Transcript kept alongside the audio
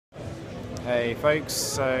Hey folks,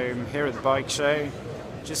 so I'm here at the bike show.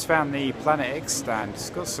 Just found the Planet X stand. It's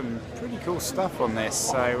got some pretty cool stuff on this,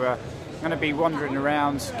 so I'm going to be wandering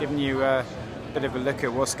around giving you a bit of a look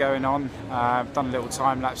at what's going on. I've done a little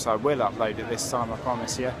time lapse, so I will upload it this time, I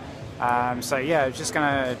promise you. So yeah, just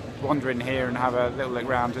going to wander in here and have a little look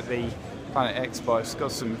around at the Planet X bike. It's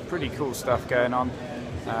got some pretty cool stuff going on.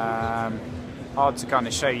 Hard to kind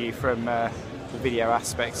of show you from the video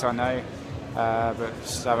aspects, I know. But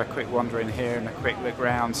just have a quick wander in here and a quick look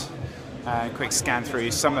around and a quick scan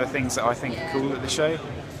through some of the things that I think are cool at the show.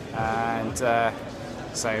 And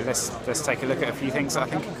so let's take a look at a few things that I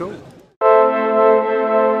think are cool.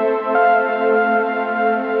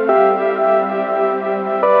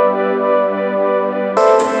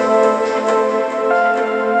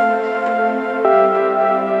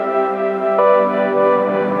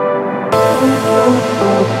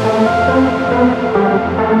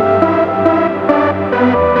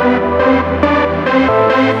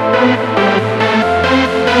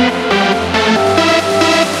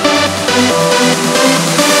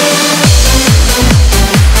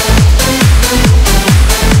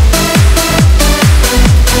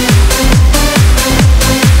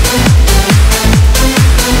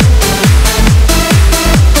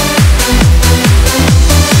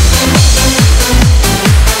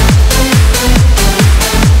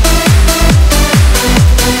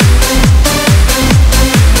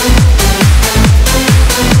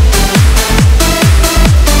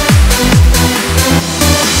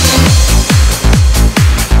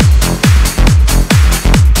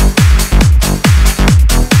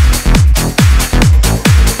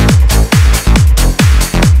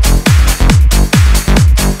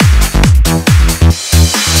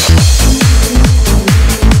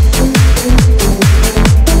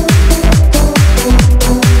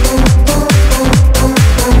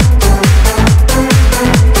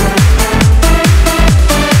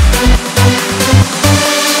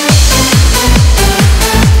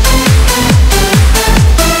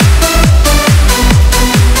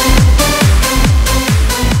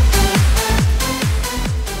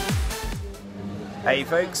 Hey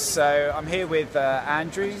folks, so I'm here with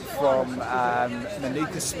Andrew from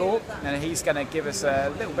Manuka Sport, and he's going to give us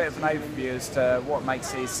a little bit of an overview as to what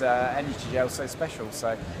makes his energy gel so special.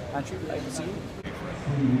 So Andrew, over to you.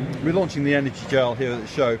 We're launching the energy gel here at the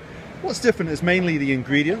show. What's different is mainly the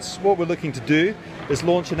ingredients. What we're looking to do is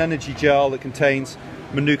launch an energy gel that contains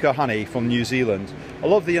Manuka honey from New Zealand. A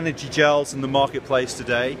lot of the energy gels in the marketplace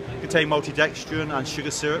today contain maltodextrin and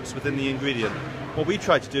sugar syrups within the ingredient. What we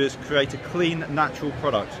try to do is create a clean, natural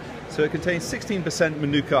product. So it contains 16%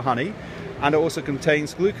 Manuka honey, and it also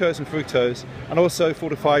contains glucose and fructose, and also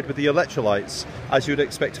fortified with the electrolytes, as you would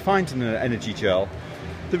expect to find in an energy gel.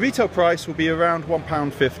 The retail price will be around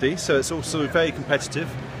 £1.50, so it's also very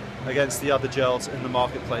competitive against the other gels in the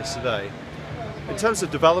marketplace today. In terms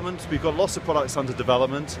of development, we've got lots of products under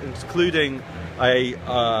development, including a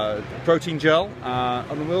protein gel,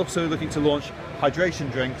 and we're also looking to launch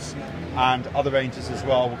hydration drinks and other ranges as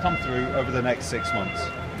well will come through over the next 6 months.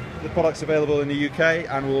 The product's available in the UK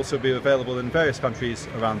and will also be available in various countries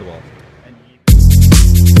around the world.